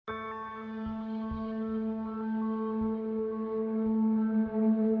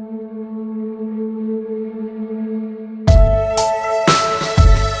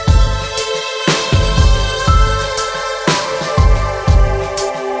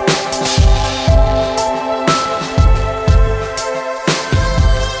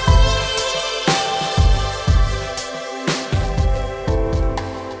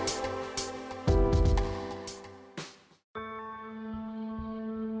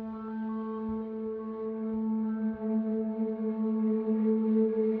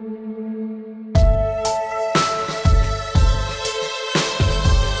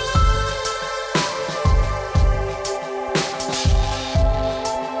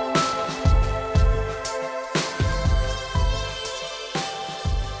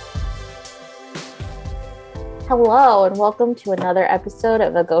Hello, and welcome to another episode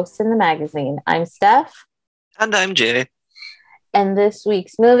of A Ghost in the Magazine. I'm Steph. And I'm Jay. And this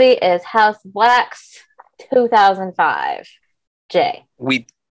week's movie is House of Wax 2005. Jay. We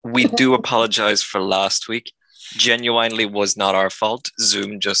do apologize for last week. Genuinely was not our fault.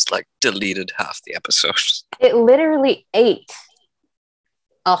 Zoom just deleted half the episode. It literally ate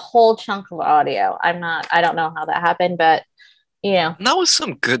a whole chunk of audio. I don't know how that happened, but yeah. And that was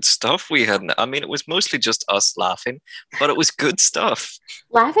some good stuff we had. I mean, it was mostly just us laughing, but it was good stuff.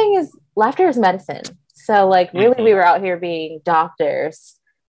 Laughter is medicine. So really we were out here being doctors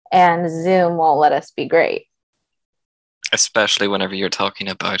and Zoom won't let us be great. Especially whenever you're talking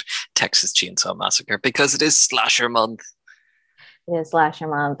about Texas Chainsaw Massacre, because it is slasher month. It is slasher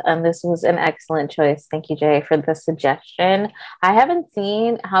month, and this was an excellent choice. Thank you, Jay, for the suggestion. I haven't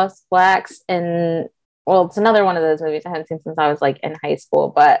seen House of Wax it's another one of those movies I haven't seen since I was in high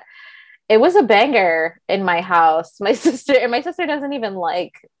school, but it was a banger in my house. My sister doesn't even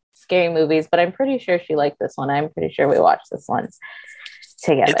like scary movies, but I'm pretty sure she liked this one. I'm pretty sure we watched this one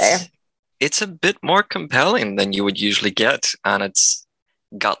together. It's a bit more compelling than you would usually get, and it's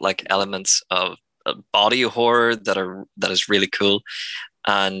got elements of body horror that is really cool,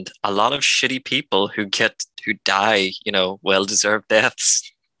 and a lot of shitty people who die, well-deserved deaths.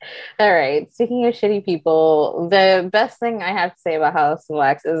 All right. Speaking of shitty people, the best thing I have to say about House of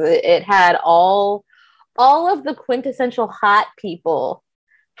Wax is it had all of the quintessential hot people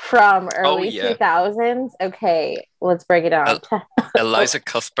from early 2000s. Okay, let's break it down. Eliza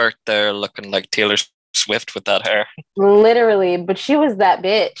Cuthbert there looking like Taylor Swift with that hair. Literally, but she was that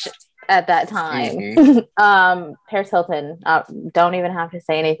bitch at that time. Mm-hmm. Paris Hilton, don't even have to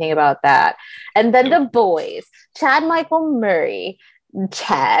say anything about that. And then the boys, Chad Michael Murray,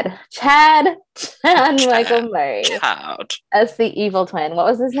 Chad Michael Murray as the evil twin. What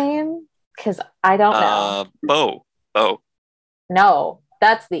was his name? Because I don't know. Bo. No,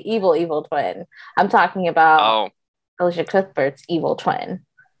 that's the evil twin. I'm talking about Alicia Cuthbert's evil twin.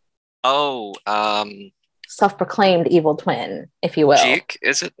 Self-proclaimed evil twin, if you will. Jake,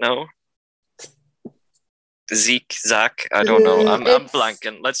 is it? No. Zach, I don't know. I'm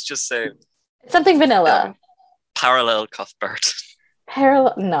blanking. Let's just say something vanilla. Parallel Cuthbert.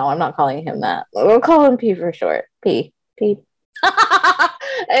 No, I'm not calling him that. We'll call him P for short. P.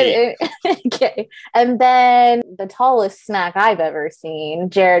 Okay. And then the tallest snack I've ever seen,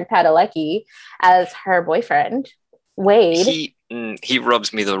 Jared Padalecki as her boyfriend, Wade. He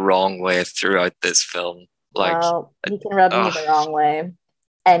rubs me the wrong way throughout this film. He can rub me the wrong way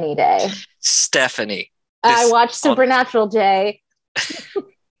any day. Stephanie. I watched Supernatural, Jay.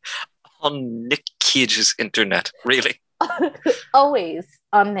 On Nick Cage's internet, really? Always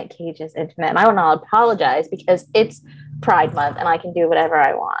on Nick Cage's internet. And I want to apologize because it's Pride Month and I can do whatever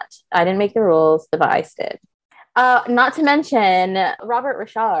I want. I didn't make the rules, the Vice did. Not to mention Robert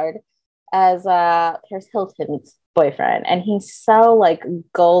Richard as Paris Hilton's boyfriend, and he's so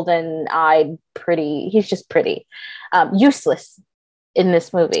golden-eyed, pretty. He's just pretty. Useless in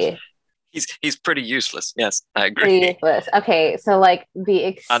this movie. He's pretty useless. Yes, I agree. Pretty useless. Okay, so the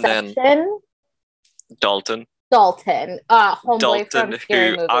exception. And then Dalton, homeboy from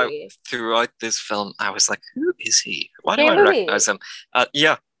Scary Movie. Throughout this film, I was like, who is he? Why do I recognize him?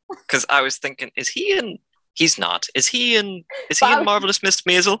 Yeah, because I was thinking, is he in? He's not. Is he in Marvelous Miss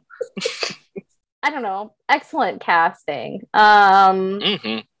Maisel? I don't know. Excellent casting.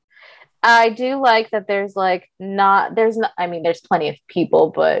 I do like that there's there's plenty of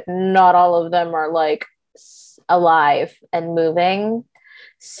people, but not all of them are alive and moving.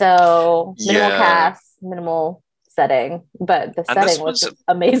 So minimal cast, minimal setting, but the setting was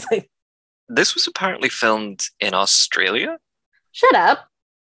amazing. This was apparently filmed in Australia. Shut up.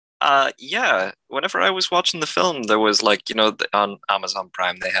 Yeah. Whenever I was watching the film, there was on Amazon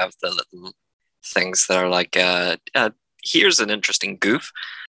Prime, they have the little things that are here's an interesting goof.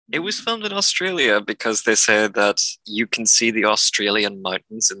 It was filmed in Australia because they say that you can see the Australian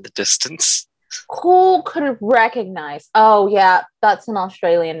mountains in the distance. Who could recognize? Oh, yeah, that's an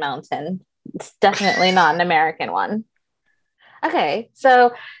Australian mountain. It's definitely not an American one. Okay,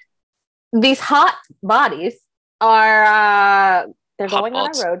 so these hot bodies are they're going on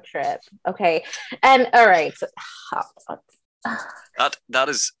a road trip. Okay, and all right, so hot bods. That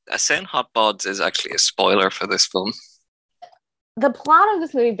is saying hot bods is actually a spoiler for this film. The plot of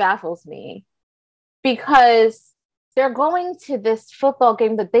this movie baffles me because they're going to this football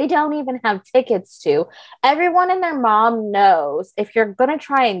game that they don't even have tickets to. Everyone and their mom knows if you're going to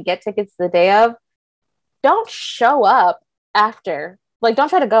try and get tickets the day of, don't show up after. Don't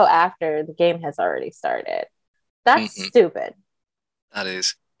try to go after the game has already started. That's stupid. That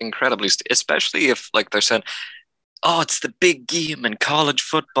is incredibly stupid, especially if they're saying oh, it's the big game in college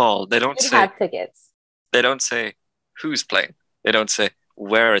football. Did have tickets. They don't say who's playing. They don't say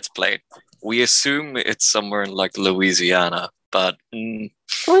where it's played. We assume it's somewhere in like Louisiana, but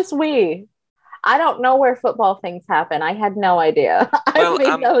Who's we? I don't know where football things happen. I had no idea. I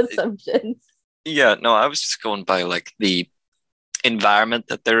made no assumptions. Yeah, no, I was just going by like the environment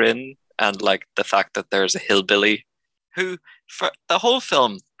that they're in and like the fact that there's a hillbilly who, for the whole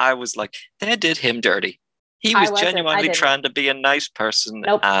film, I was like, they did him dirty. He was genuinely trying to be a nice person.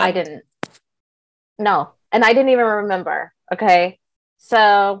 Nope, I didn't. No, and I didn't even remember. Okay,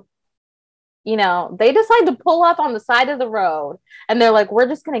 so you know, they decide to pull up on the side of the road and they're like, we're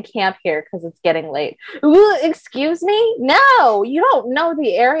just going to camp here because it's getting late. Ooh, excuse me? No, you don't know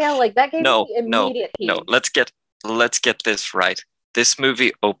the area. Like that gave me immediate heat. No, let's get this right. This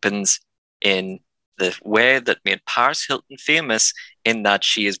movie opens in the way that made Paris Hilton famous in that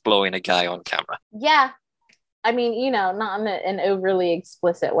she is blowing a guy on camera. Yeah. I mean, you know, not in an overly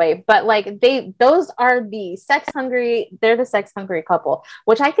explicit way, but like those are the they're the sex hungry couple,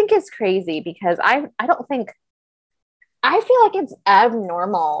 which I think is crazy because I feel like it's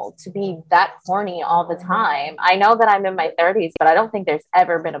abnormal to be that horny all the time. I know that I'm in my 30s, but I don't think there's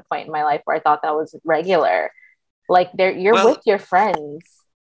ever been a point in my life where I thought that was regular. Like you're with your friends.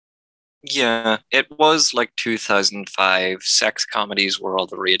 Yeah, it was like 2005. Sex comedies were all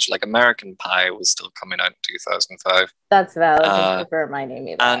the rage. Like American Pie was still coming out in 2005. That's valid. Thank you for reminding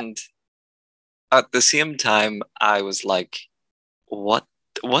me that. And at the same time, I was like, what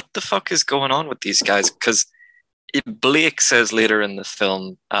the fuck is going on with these guys? Because Blake says later in the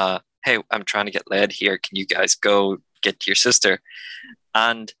film, hey, I'm trying to get laid here. Can you guys go get your sister?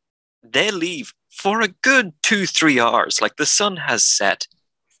 And they leave for a good 2-3 hours. Like the sun has set.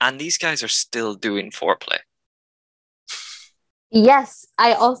 And these guys are still doing foreplay. Yes,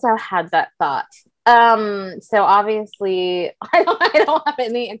 I also had that thought. So obviously, I don't have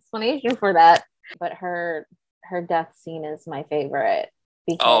any explanation for that. But her death scene is my favorite.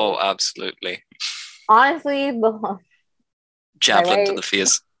 Oh, absolutely. Honestly, javelin to the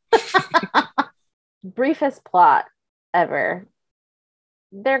face. Briefest plot ever.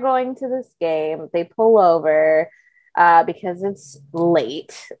 They're going to this game. They pull over. Because it's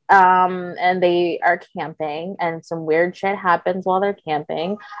late, and they are camping, and some weird shit happens while they're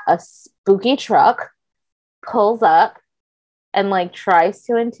camping. A spooky truck pulls up and like tries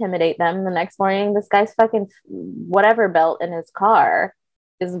to intimidate them. The next morning, this guy's fucking whatever belt in his car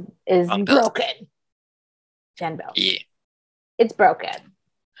is broken. Gen belt. Yeah, it's broken.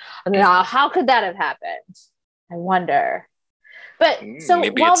 Now, how could that have happened? I wonder. But so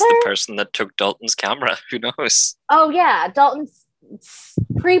maybe it's the person that took Dalton's camera. Who knows? Oh yeah, Dalton's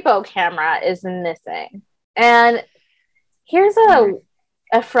Prepo camera is missing. And here's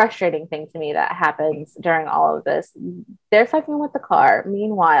a frustrating thing to me that happens during all of this. They're fucking with the car.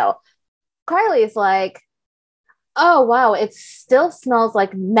 Meanwhile, Carly's like, oh wow, it still smells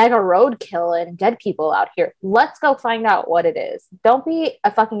like mega roadkill and dead people out here. Let's go find out what it is. Don't be a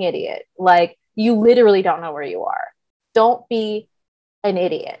fucking idiot. Like, you literally don't know where you are. Don't be an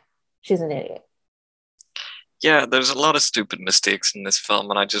idiot. She's an idiot. Yeah, there's a lot of stupid mistakes in this film,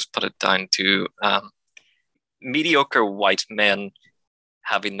 and I just put it down to mediocre white men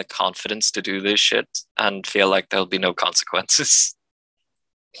having the confidence to do this shit and feel like there'll be no consequences.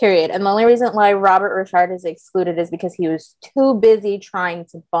 Period. And the only reason why Robert Richard is excluded is because he was too busy trying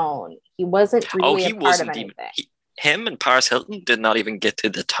to bone. He wasn't really a part of anything. Him and Paris Hilton did not even get to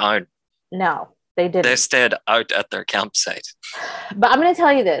the town. No. They didn't. They stayed out at their campsite. But I'm going to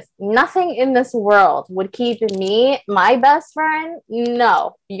tell you this. Nothing in this world would keep me, my best friend.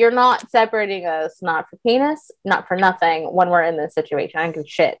 No, you're not separating us. Not for penis, not for nothing when we're in this situation. I don't give a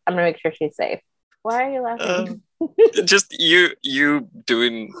shit. I'm going to make sure she's safe. Why are you laughing? Just you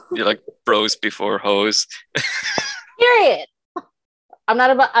doing like bros before hoes. Period. I'm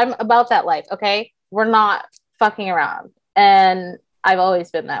about that life, okay? We're not fucking around. And I've always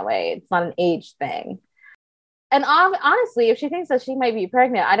been that way. It's not an age thing. And honestly, if she thinks that she might be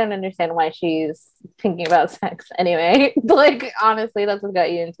pregnant, I don't understand why she's thinking about sex anyway. Like, honestly, that's what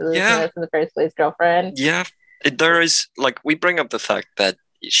got you into this in the first place, girlfriend. Yeah. There is, like, we bring up the fact that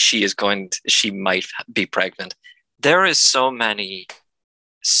she might be pregnant. There is so many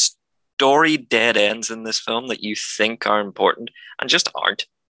story dead ends in this film that you think are important and just aren't.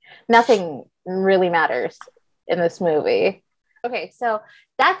 Nothing really matters in this movie. Okay, so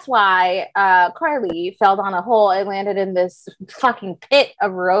that's why Carly fell down a hole and landed in this fucking pit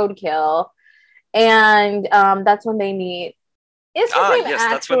of roadkill. And that's when they meet. Is his name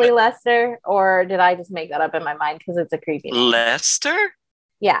actually Lester? Or did I just make that up in my mind because it's a creepy name? Lester?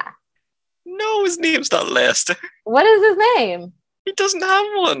 Yeah. No, his name's not Lester. What is his name? He doesn't have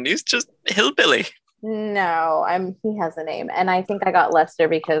one. He's just Hillbilly. No, he has a name. And I think I got Lester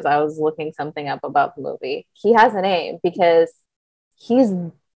because I was looking something up about the movie. He has a name because he's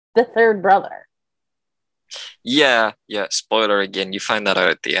the third brother. Yeah. Spoiler again. You find that out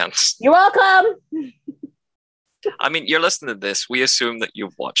at the end. You're welcome. I mean, you're listening to this. We assume that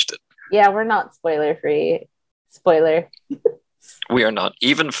you've watched it. Yeah, we're not spoiler free. Spoiler. We are not.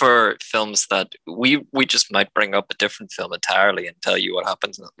 Even for films that we just might bring up a different film entirely and tell you what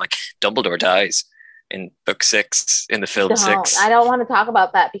happens. Like Dumbledore dies in book 6, in the film 6. I don't want to talk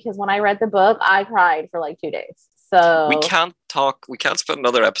about that because when I read the book, I cried for like 2 days. So we can't spend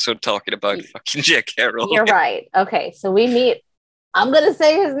another episode talking about fucking J.K. Rowling. You're right. Okay, so we meet. I'm gonna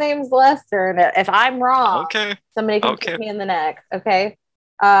say his name's Lester, and if I'm wrong, somebody can kick me in the neck. Okay.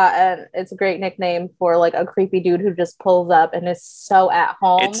 And it's a great nickname for like a creepy dude who just pulls up and is so at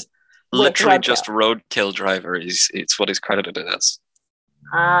home. It's literally just roadkill driver. It's what he's credited as.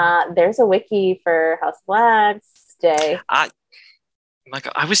 There's a wiki for House of Wax, Jay. My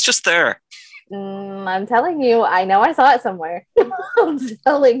God, I was just there. I'm telling you, I know I saw it somewhere. I'm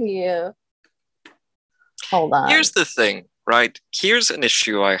telling you. Hold on. Here's the thing, right? Here's an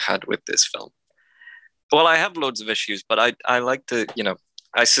issue I had with this film. Well, I have loads of issues, but I like to,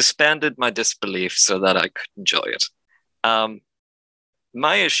 I suspended my disbelief so that I could enjoy it.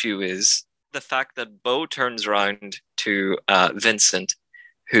 My issue is the fact that Beau turns around to Vincent,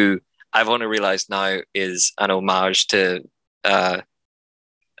 who I've only realized now is an homage to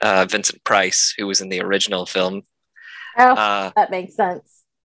Vincent Price, who was in the original film. Oh, that makes sense.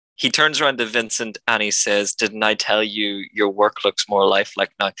 He turns around to Vincent and he says, "Didn't I tell you your work looks more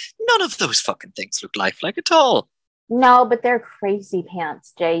lifelike now?" None of those fucking things look lifelike at all. No, but they're crazy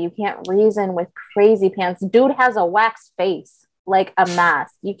pants, Jay. You can't reason with crazy pants. Dude has a wax face, like a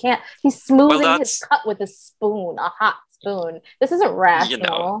mask. You can't. He's smoothing his cut with a spoon, a hot spoon. This isn't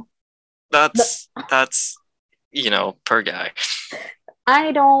rational. That's per guy.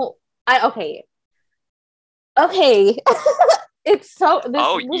 Okay. It's so.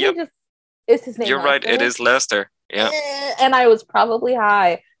 Is his name? You're Lester? right. It is Lester. Yeah. And I was probably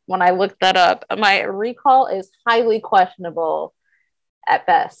high when I looked that up. My recall is highly questionable at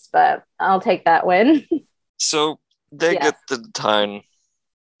best, but I'll take that win. So they get to the town.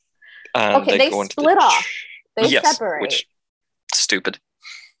 And they go split off. They separate. Which stupid.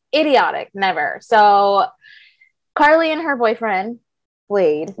 Idiotic. Never. So Carly and her boyfriend,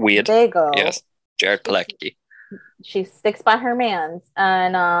 Wade. They go. Yes. Jared Padalecki. She sticks by her mans,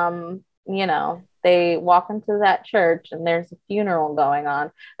 and they walk into that church and there's a funeral going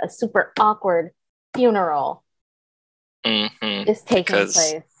on, a super awkward funeral is taking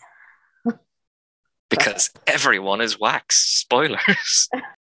place. Because everyone is wax. Spoilers.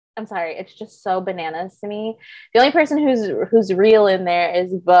 I'm sorry, it's just so bananas to me. The only person who's real in there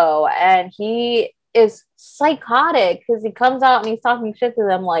is Beau, and he is psychotic because he comes out and he's talking shit to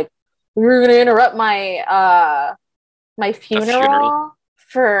them like, "You're gonna interrupt my my funeral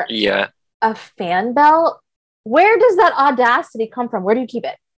for a fan belt." Where does that audacity come from? Where do you keep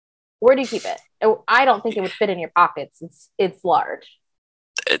it? I don't think it would fit in your pockets. It's large.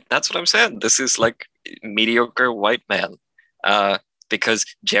 That's what I'm saying. This is like mediocre white man. Because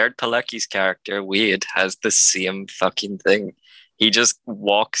Jared Padalecki's character, Wade, has the same fucking thing. He just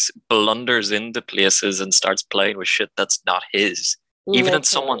blunders into places and starts playing with shit that's not his. Even in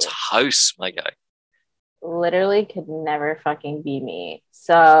someone's house, my guy. Literally could never fucking be me.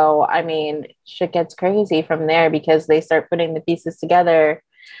 So, I mean, shit gets crazy from there because they start putting the pieces together.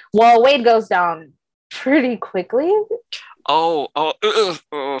 Well, Wade goes down pretty quickly. Remember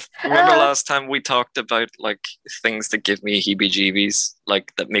last time we talked about like things that give me heebie-jeebies,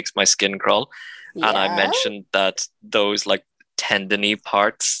 like that makes my skin crawl? Yeah. And I mentioned that those like tendony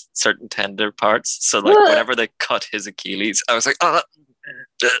parts, certain tender parts. So like whenever they cut his Achilles, I was like,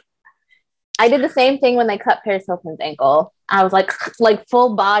 I did the same thing when they cut Paris Hilton's ankle. I was like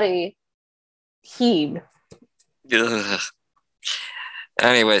full body heaved.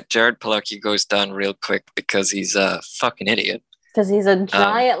 Anyway, Jared Padalecki goes down real quick because he's a fucking idiot. Because he's a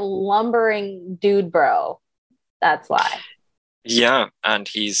giant lumbering dude, bro. That's why. Yeah, and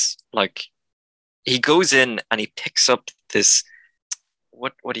he's like, he goes in and he picks up this,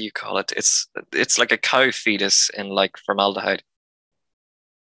 what do you call it? It's like a cow fetus in like formaldehyde.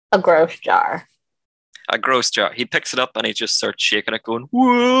 A gross jar. He picks it up and he just starts shaking it, going,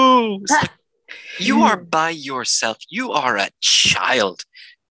 "Whoa!" It's like, you are by yourself. You are a child.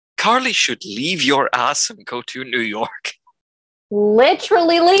 Carly should leave your ass and go to New York.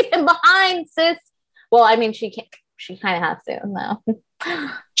 Literally leave him behind, sis. Well, I mean, she She kind of has to now.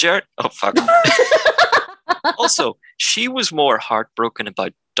 Jared, oh fuck. Also, she was more heartbroken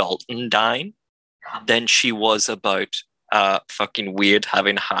about Dalton dying than she was about fucking Wade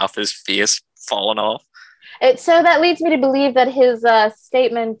having half his face fallen off. So that leads me to believe that his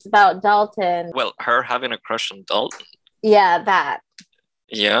statements about Dalton. Well, her having a crush on Dalton. Yeah, that.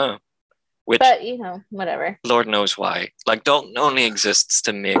 Yeah. Which, but whatever. Lord knows why. Like, Dalton only exists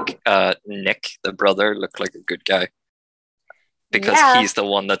to make Nick, the brother, look like a good guy. Because he's the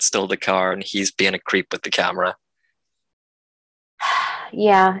one that stole the car and he's being a creep with the camera.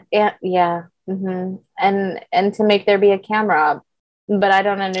 Yeah. Mm-hmm. And to make there be a camera. But I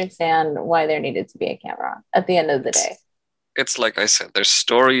don't understand why there needed to be a camera at the end of the day. It's like I said, there's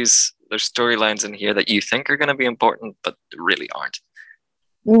storylines in here that you think are going to be important, but really aren't.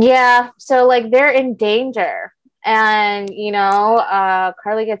 Yeah. So, like, they're in danger. And,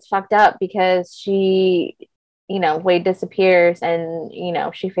 Carly gets fucked up because she, Wade disappears and,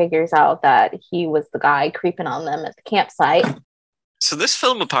 she figures out that he was the guy creeping on them at the campsite. So this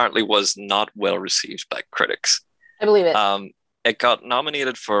film apparently was not well received by critics. I believe it. It got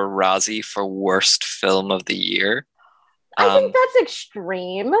nominated for a Razzie for Worst Film of the Year. I think that's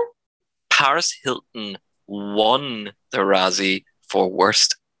extreme. Paris Hilton won the Razzie for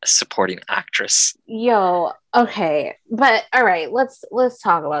Worst Supporting Actress. Yo, okay. But all right, let's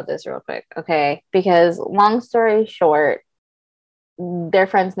talk about this real quick, okay? Because long story short, their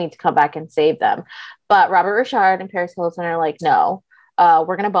friends need to come back and save them. But Robert Richard and Paris Hilton are like, no,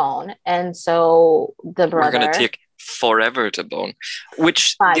 we're going to bone. And so the brother... We're going to take forever to bone,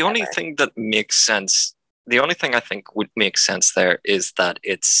 which the only thing that makes sense, the only thing I think would make sense there is that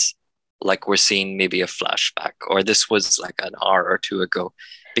it's like we're seeing maybe a flashback, or this was like an hour or two ago,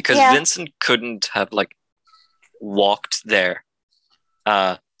 because Vincent couldn't have like walked there,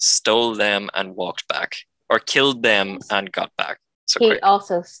 stole them and walked back, or killed them and got back. So he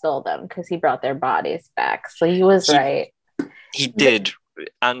also stole them because he brought their bodies back. So he was right. He did,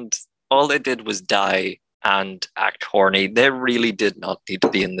 and all they did was die and act horny. They really did not need to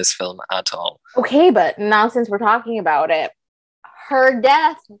be in this film at all. Okay, but now since we're talking about it, her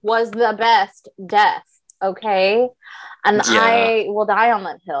death was the best death, okay? And I will die on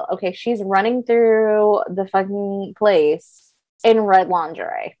that hill. Okay, she's running through the fucking place in red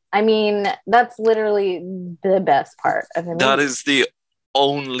lingerie. I mean, that's literally the best part of the movie. That is the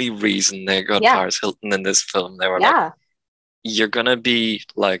only reason they got Paris Hilton in this film. They were like, you're gonna be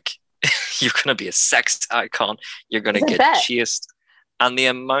like, you're gonna be a sex icon. You're gonna get chased, and the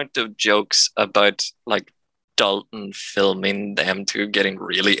amount of jokes about like Dalton filming them two getting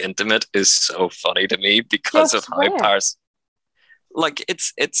really intimate is so funny to me because of how Paris. Like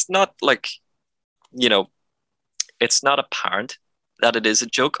it's not like, it's not apparent that it is a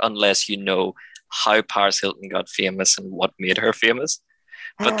joke unless you know how Paris Hilton got famous and what made her famous.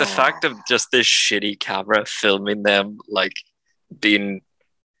 But the fact of just this shitty camera filming them like doing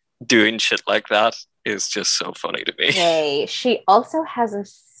shit like that is just so funny to me. Hey, she also has a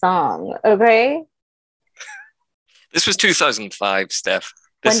song, okay? This was 2005, Steph.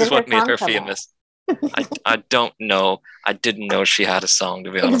 This is what made her famous. I don't know. I didn't know she had a song,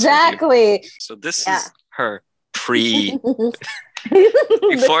 to be honest. Exactly. So this is her pre.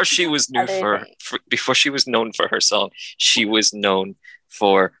 before she was before she was known for her song, she was known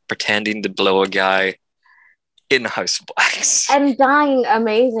for pretending to blow a guy in House of Blacks and dying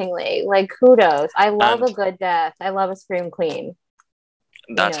amazingly. Like, kudos. I love a good death. I love a scream queen.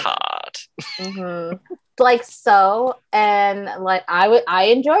 That's hot. Mm-hmm. Like, so, and like I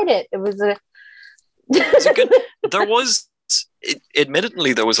enjoyed it. It was a good. There was,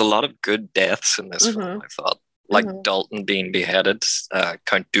 admittedly, there was a lot of good deaths in this film. I thought, like Dalton being beheaded,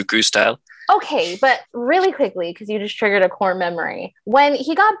 Count Dooku style. Okay, but really quickly, because you just triggered a core memory. When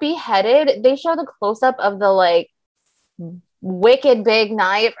he got beheaded, they show the close-up of the like wicked big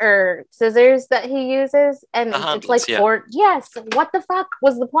knife or scissors that he uses, and it's like yes. What the fuck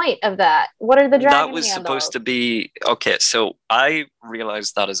was the point of that? What are the dragon That was handles? Supposed to be okay. So I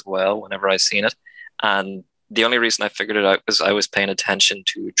realized that as well whenever I seen it, and the only reason I figured it out was I was paying attention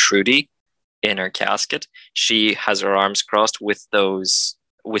to Trudy in her casket. She has her arms crossed with those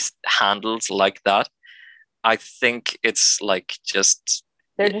with handles like that. I think it's like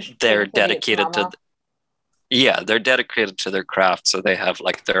they're dedicated to they're dedicated to their craft, so they have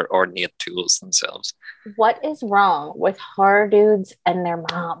like their ornate tools themselves. What is wrong with horror dudes and their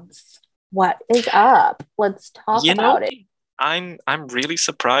moms? What is up? Let's talk about it. I'm really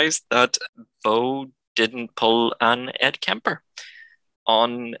surprised that Bo didn't pull an Ed Kemper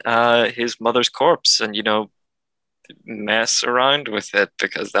on his mother's corpse and mess around with it,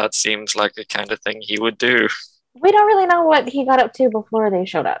 because that seems like the kind of thing he would do. We don't really know what he got up to before they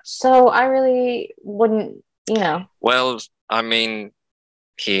showed up. So I really wouldn't, you know. Well, I mean,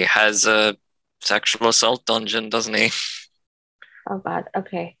 he has a sexual assault dungeon, doesn't he? Oh God.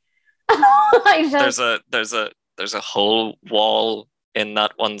 Okay. I There's just a whole wall in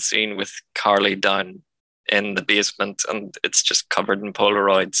that one scene with Carly down in the basement, and it's just covered in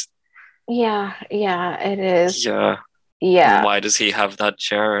Polaroids. yeah, it is. Yeah. And Yeah. why does he have that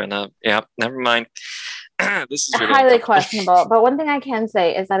chair? And yeah, never mind. This is really Highly uncomfortable. questionable. But one thing I can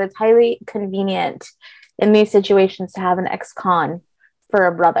say is that it's highly convenient in these situations to have an ex-con for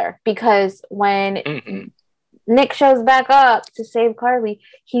a brother because when Mm-hmm. Nick shows back up to save Carly,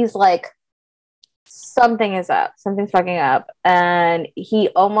 he's like, something is up, something's fucking up. And he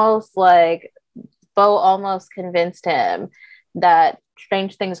almost like, Bo almost convinced him that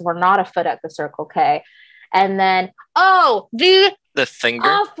strange things were not afoot at the Circle K. And then, oh, dude, The finger.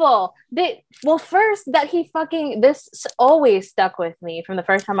 awful. Well, first that he fucking this always stuck with me from the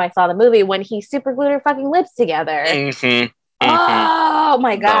first time I saw the movie when he super glued her fucking lips together. Mm-hmm. Mm-hmm. Oh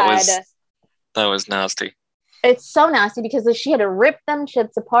my That god. was that was nasty. It's so nasty because she had to rip them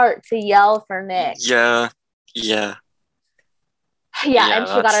shits apart to yell for Nick. Yeah. Yeah. Yeah, Yeah. and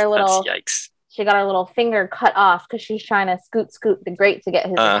That's yikes. she got her little finger cut off because she's trying to scoot the grate to get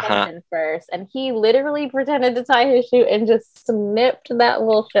his Uh-huh. attention first. And he literally pretended to tie his shoe and just snipped that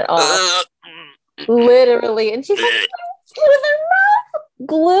little shit off. Literally. And she's like, with her mouth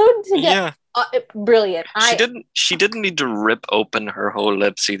glued together. Yeah. Brilliant. She didn't need to rip open her whole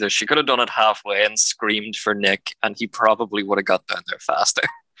lips either. She could have done it halfway and screamed for Nick, and he probably would have got down there faster.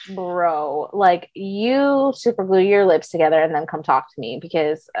 Bro, like you super glue your lips together and then come talk to me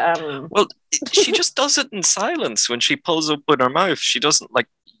because Well, she just does it in silence when she pulls open her mouth. She doesn't like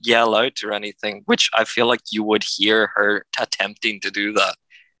yell out or anything, which I feel like you would hear her attempting to do that.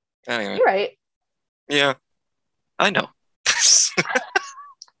 Anyway, you're right. yeah, I know.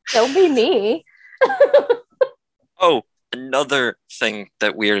 Don't be me. Oh, another thing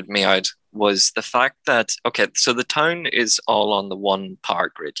that weirded me out was the fact that, okay, so the town is all on the one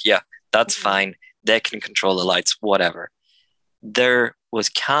power grid. Yeah, that's Mhm. fine. They can control the lights, whatever. There was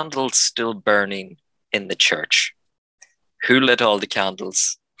candles still burning in the church. Who lit all the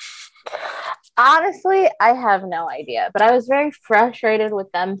candles? Honestly, I have no idea, but I was very frustrated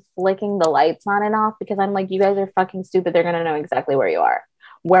with them flicking the lights on and off because I'm like, you guys are fucking stupid. They're gonna know exactly where you are,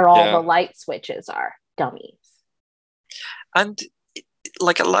 where all the Yeah. light switches are, dummies. And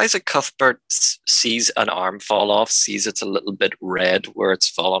like Eliza Cuthbert sees an arm fall off, sees it's a little bit red where it's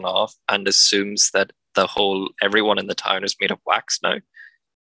fallen off, and assumes that everyone in the town is made of wax now.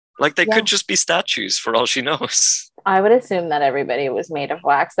 Like they Yeah. could just be statues for all she knows. I would assume that everybody was made of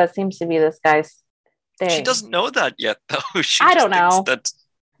wax. That seems to be this guy's thing. She doesn't know that yet, though. She I just don't know. thinks that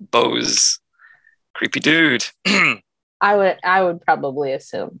Bo's creepy dude. I would probably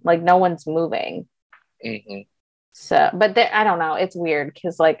assume like no one's moving. Mhm. So, but I don't know. It's weird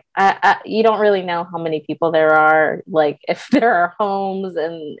because like you don't really know how many people there are. Like if there are homes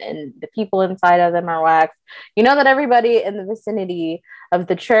and the people inside of them are wax. You know that everybody in the vicinity of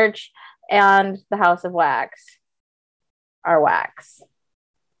the church and the House of Wax are wax,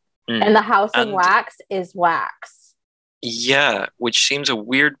 and the House of And Wax is wax. yeah, which seems a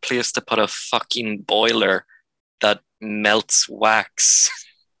weird place to put a fucking boiler that melts wax.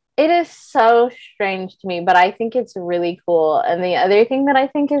 It is so strange to me, but I think it's really cool. And the other thing that I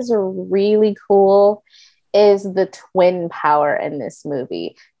think is really cool is the twin power in this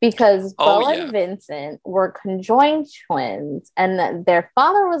movie because Oh, Bo yeah. and Vincent were conjoined twins, and their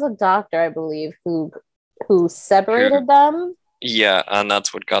father was a doctor, I believe, who separated them. Yeah, and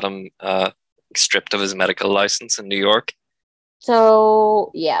that's what got him stripped of his medical license in New York.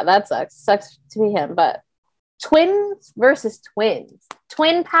 So yeah, that sucks. Sucks to be him, but twins versus twins,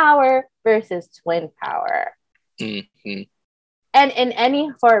 twin power versus twin power. Mm-hmm. And in any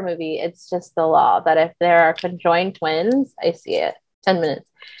horror movie, it's just the law that if there are conjoined twins, I see it. 10 minutes.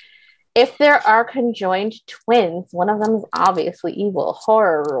 If there are conjoined twins, one of them is obviously evil.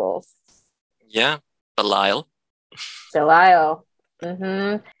 Horror rules. Yeah, Belial. Belial.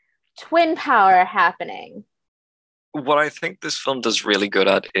 Twin power happening. What I think this film does really good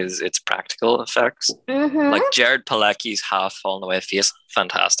at is its practical effects. Like Jared Palecki's half falling away face,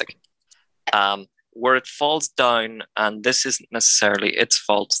 fantastic. Where it falls down, and this isn't necessarily its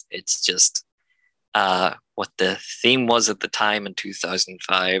fault, it's just what the theme was at the time in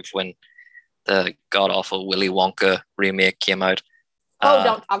 2005 when the god-awful Willy Wonka remake came out.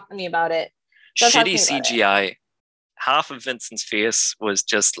 Don't talk to me about it. Shitty CGI. Half of Vincent's face was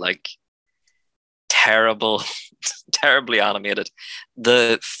just like terrible, terribly animated.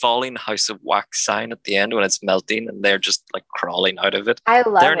 The falling house of wax sign at the end when it's melting and they're just like crawling out of it. I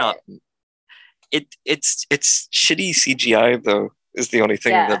love They're it. not. It's shitty CGI though. Is the only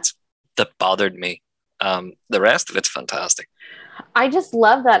thing Yeah. that bothered me. The rest of it's fantastic. I just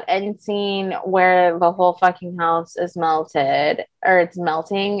love that end scene where the whole fucking house is melted or it's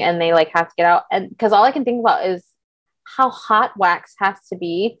melting and they like have to get out. And because all I can think about is how hot wax has to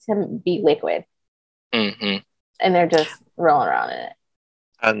be liquid. Mm-hmm. And they're just rolling around in it.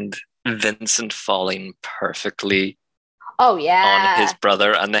 And Vincent falling perfectly Oh, yeah. on his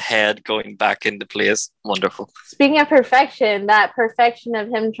brother and the head going back into place. Wonderful. Speaking of perfection, that perfection of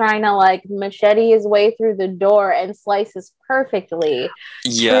him trying to like machete his way through the door and slices perfectly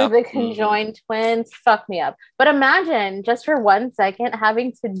through the conjoined twins fucked me up. But imagine just for 1 second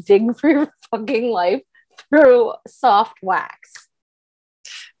having to dig for your fucking life through soft wax.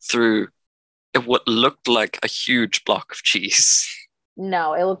 Through what looked like a huge block of cheese.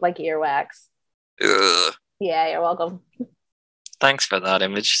 No, it looked like earwax. Ugh. Yeah, you're welcome. Thanks for that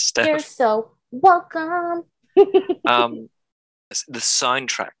image, Steph. You're so welcome. The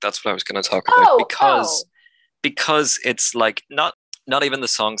soundtrack, that's what I was going to talk about. Because it's like not even the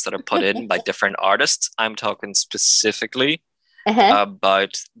songs that are put in by different artists. I'm talking specifically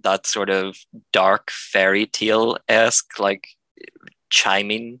about that sort of dark fairy tale-esque, like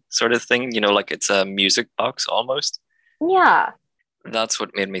chiming sort of thing, like it's a music box almost. Yeah. That's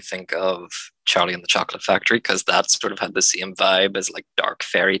what made me think of Charlie and the Chocolate Factory, because that sort of had the same vibe as like dark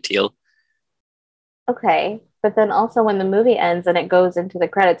fairy tale. Okay, but then also when the movie ends and it goes into the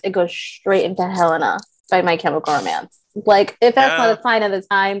credits, it goes straight into Helena by My Chemical Romance. Like, if that's not a sign of the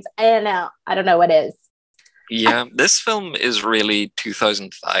times, I don't know what is. Yeah, this film is really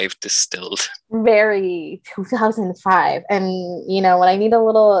 2005 distilled. Very 2005. And, when I need a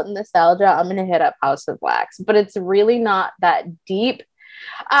little nostalgia, I'm going to hit up House of Wax. But it's really not that deep.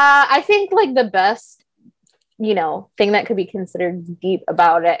 I think, like, the best, thing that could be considered deep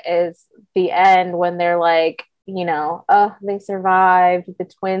about it is the end when they're like, they survived.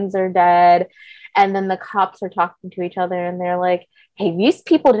 The twins are dead. And then the cops are talking to each other and they're like, hey, these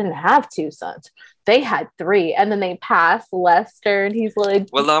people didn't have 2 sons. They had 3. And then they pass Lester and he's like...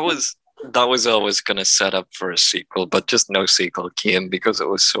 Well, that was always going to set up for a sequel, but just no sequel came because it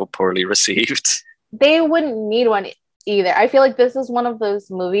was so poorly received. They wouldn't need one either. I feel like this is one of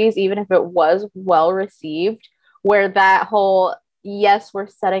those movies, even if it was well received, where that whole, yes, we're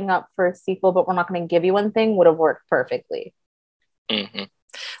setting up for a sequel, but we're not going to give you one thing would have worked perfectly. Mm-hmm.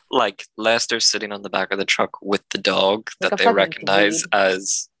 Like Lester sitting on the back of the truck with the dog that they recognize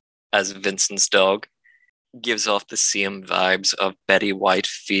as Vincent's dog gives off the same vibes of Betty White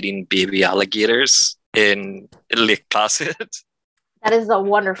feeding baby alligators in Lake Placid. That is a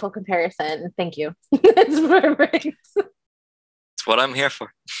wonderful comparison. Thank you. It's perfect. It's what I'm here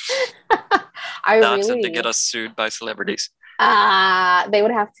for. Not to get us sued by celebrities. They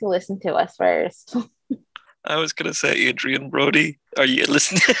would have to listen to us first. I was going to say, Adrian Brody, are you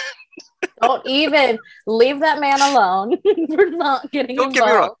listening? Don't even leave that man alone. We're not getting involved. Get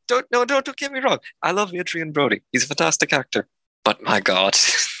me wrong. Don't get me wrong. I love Adrian Brody. He's a fantastic actor. But my God,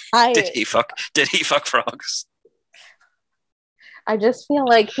 did he fuck frogs? I just feel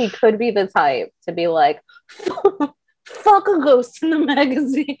like he could be the type to be like, fuck a ghost in the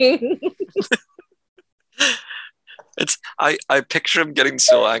magazine. I picture him getting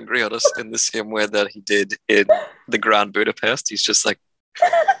so angry at us in the same way that he did in the Grand Budapest. He's just like,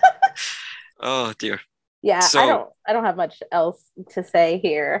 oh dear. Yeah, so, I don't have much else to say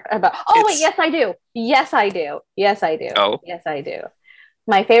here about. Oh wait, yes I do. Oh. Yes I do.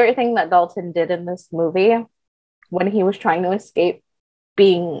 My favorite thing that Dalton did in this movie, when he was trying to escape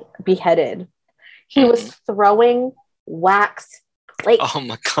being beheaded, he was throwing wax plates. Oh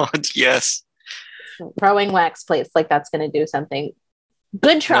my God, yes. Throwing wax plates like that's going to do something.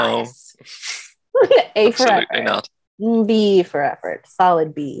 Good tries. No. A for absolutely effort. Not. B for effort.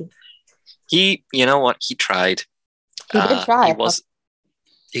 Solid B. You know what? He tried. He did try.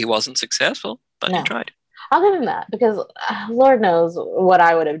 He wasn't successful, but he tried. I'll give him that because Lord knows what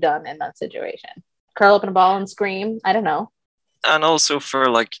I would have done in that situation. Curl up in a ball and scream. I don't know. And also for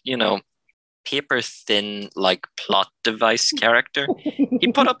paper thin plot device character,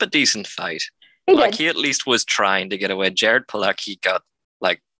 he put up a decent fight. He at least was trying to get away. Jared Padalecki got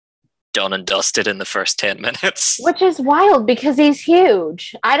done and dusted in the first 10 minutes. Which is wild because he's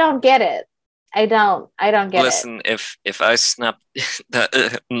huge. I don't get it. I don't get it. Listen, if I snapped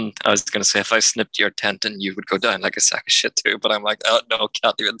that, I was going to say if I snipped your tendon, you would go down like a sack of shit too. But I'm like, oh no,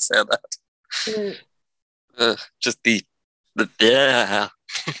 can't even say that. Just the yeah.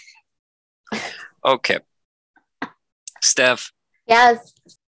 Okay. Steph, Yes.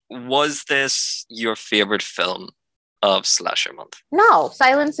 was this your favorite film of Slasher Month? No,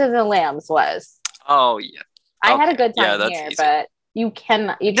 Silence of the Lambs was. Oh, yeah. I had a Okay. good Yeah, time that's here, easy. but you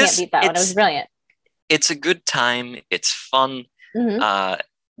can't beat that one. It was brilliant. It's a good time. It's fun. Mm-hmm.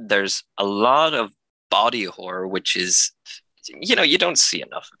 There's a lot of body horror, which is, you don't see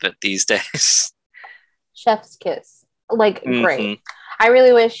enough of it these days. Chef's kiss. Like, great. Mhm. I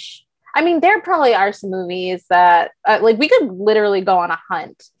really wish. I mean, there probably are some movies that, like, we could literally go on a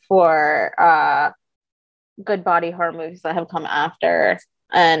hunt for good body horror movies that have come after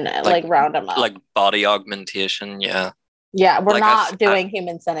and like round them up. Like body augmentation, yeah. Yeah, we're Like, not doing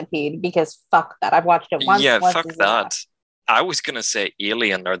Human Centipede because fuck that. I've watched it once. Yeah, once fuck is that. enough. I was gonna say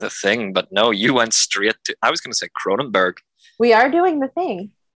Alien or The Thing, but no, you went straight to. I was gonna say Cronenberg. We are doing The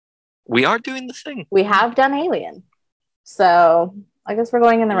Thing. We are doing The Thing. We have done Alien, so I guess we're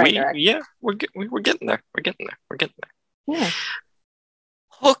going in the right direction. Yeah, we're getting there. We're getting there. We're getting there. Yeah.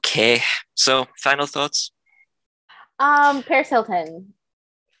 Okay, so final thoughts. Paris Hilton.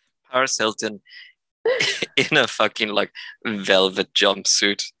 Paris Hilton in a fucking like velvet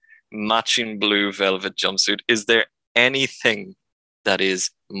jumpsuit, matching blue velvet jumpsuit. Is there anything that is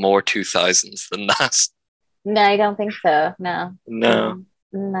more 2000s than that? No, I don't think so. No. No.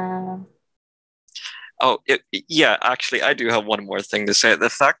 No. Oh, yeah, actually, I do have one more thing to say. The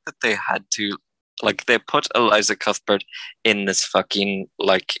fact that they had to, like, they put Eliza Cuthbert in this fucking,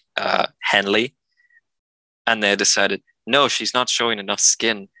 like, Henley, and they decided, no, she's not showing enough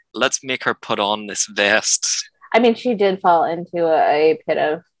skin. Let's make her put on this vest. I mean, she did fall into a pit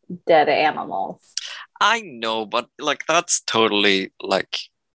of dead animals. I know, but, like, that's totally, like,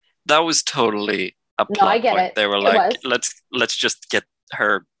 that was totally a plot I get point. it. They were It like, was. let's just get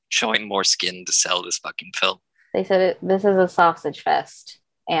her showing more skin to sell this fucking film. They said this is a sausage fest,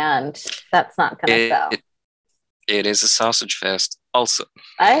 and that's not going to sell. It is a sausage fest, also.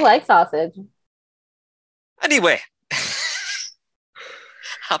 I like sausage. Anyway,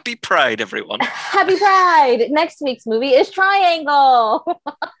 happy Pride, everyone. Happy Pride! Next week's movie is Triangle.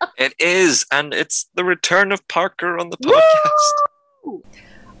 It is, and it's the return of Parker on the podcast. Woo!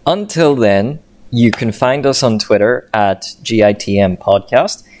 Until then, you can find us on Twitter at GITM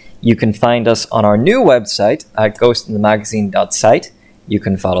Podcast. You can find us on our new website at ghostinthemagazine.site. You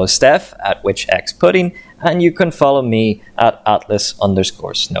can follow Steph at WitchXPudding, and you can follow me at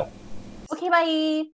Atlas_Snow. Okay, bye.